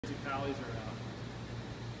Pallies are out.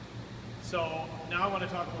 So now I want to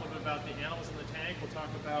talk a little bit about the animals in the tank. We'll talk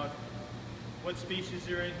about what species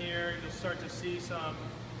are in here. You'll start to see some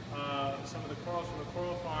of the corals from the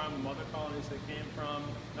coral farm, the mother colonies they came from.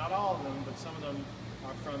 Not all of them, but some of them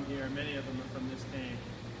are from here. Many of them are from this tank.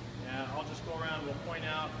 And I'll just go around. We'll point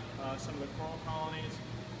out some of the coral colonies.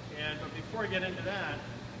 But before I get into that,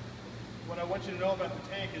 what I want you to know about the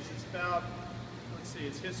tank is it's about, let's see,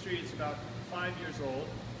 its history. It's about 5 years old.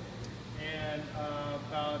 And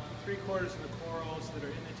about 3/4 of the corals that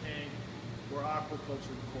are in the tank were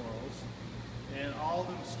aquaculture corals. And all of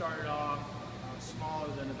them started off smaller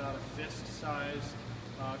than about a fist-sized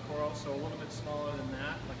coral, so a little bit smaller than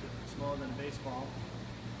that, like smaller than a baseball.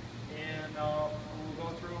 And we'll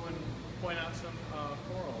go through and point out some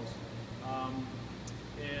corals.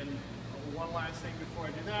 And one last thing before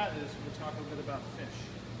I do that is we'll talk a bit about fish.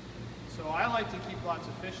 So I like to keep lots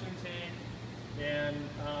of fish in the tank. And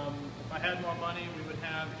if I had more money, we would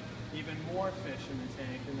have even more fish in the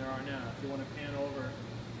tank than there are now, if you want to pan over.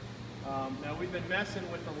 Now we've been messing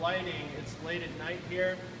with the lighting. It's late at night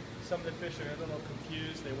here. Some of the fish are a little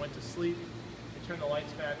confused. They went to sleep. They turn the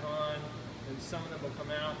lights back on, and some of them will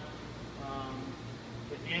come out.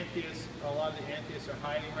 The anthias, a lot of the anthias are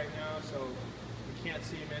hiding right now, so we can't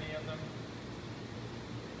see many of them.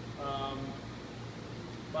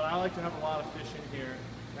 But I like to have a lot of fish in here.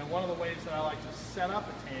 And one of the ways that I like to set up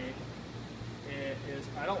a tank is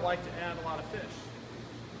I don't like to add a lot of fish.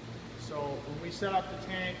 So when we set up the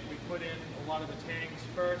tank, we put in a lot of the tangs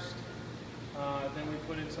first. Then we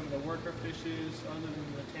put in some of the worker fishes other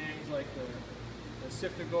than the tangs, like the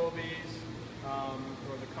sifter gobies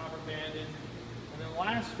or the copper banded. And then the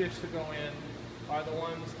last fish to go in are the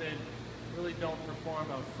ones that really don't perform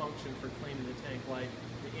a function for cleaning the tank, like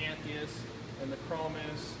the anthias and the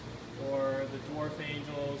chromis, or the dwarf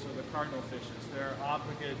angels, or the cardinal fishes. They're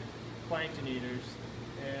obligate plankton eaters,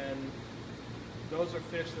 and those are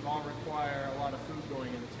fish that all require a lot of food going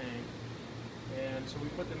in the tank. And so we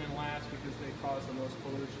put them in last because they cause the most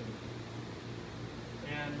pollution.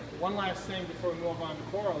 And one last thing before we move on to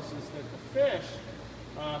corals is that the fish,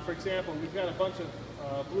 for example, we've got a bunch of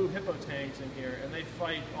blue hippo tangs in here, and they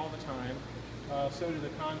fight all the time. So do the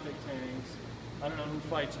convict tangs. I don't know who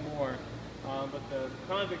fights more. But the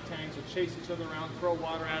convict tangs will chase each other around, throw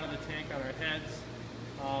water out of the tank on our heads.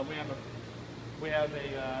 Or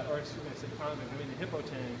excuse me, I said convict, I mean the hippo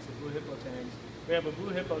tangs, the blue hippo tangs. We have a blue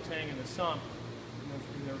hippo tang in the sump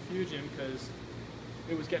in the refugium because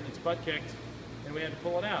it was getting its butt kicked and we had to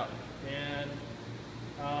pull it out. And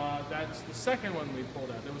that's the second one we pulled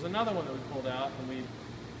out. There was another one that we pulled out and we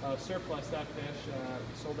surplus that fish,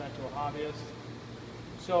 sold that to a hobbyist.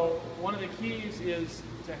 So one of the keys is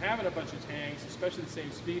to having a bunch of tanks, especially the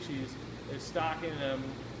same species, is stocking them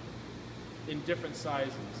in different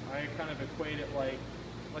sizes. I kind of equate it like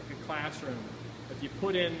a classroom. If you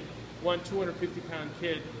put in one 250-pound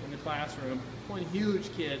kid in the classroom, one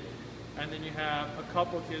huge kid, and then you have a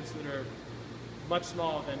couple of kids that are much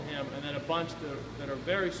smaller than him, and then a bunch that are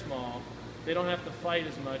very small, they don't have to fight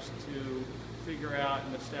as much to figure out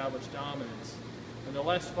and establish dominance. And the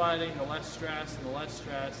less fighting, the less stress, and the less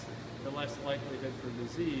stress, the less likelihood for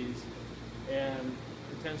disease, and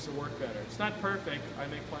it tends to work better. It's not perfect. I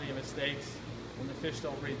make plenty of mistakes, and the fish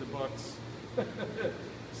don't read the books.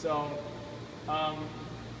 So,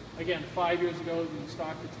 again, 5 years ago, we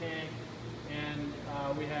stocked the tank, and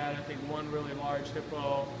we had, I think, one really large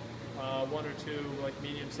hippo, one or two like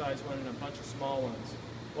medium-sized ones, and a bunch of small ones.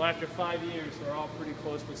 Well, after 5 years, they're all pretty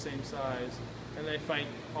close to the same size, and they fight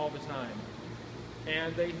all the time.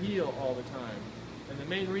 And they heal all the time. And the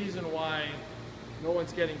main reason why no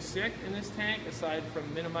one's getting sick in this tank, aside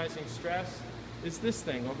from minimizing stress, is this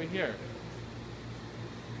thing over here.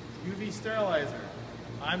 UV sterilizer.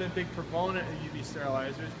 I'm a big proponent of UV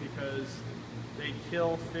sterilizers because they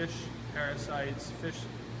kill fish parasites, fish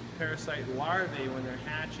parasite larvae when they're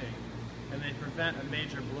hatching, and they prevent a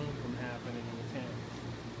major bloom from happening in the tank.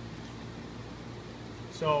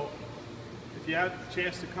 So if you have the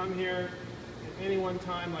chance to come here at any one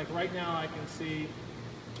time, like right now I can see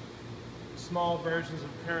small versions of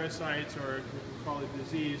parasites, or we can call it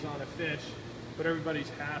disease, on a fish, but everybody's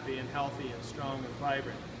happy and healthy and strong and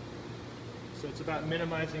vibrant. So it's about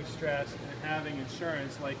minimizing stress and having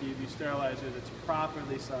insurance like UV sterilizer that's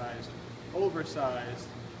properly sized, oversized,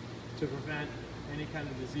 to prevent any kind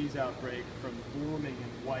of disease outbreak from blooming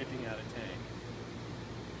and wiping out a tank.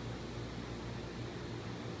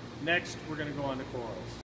 Next, we're going to go on to corals.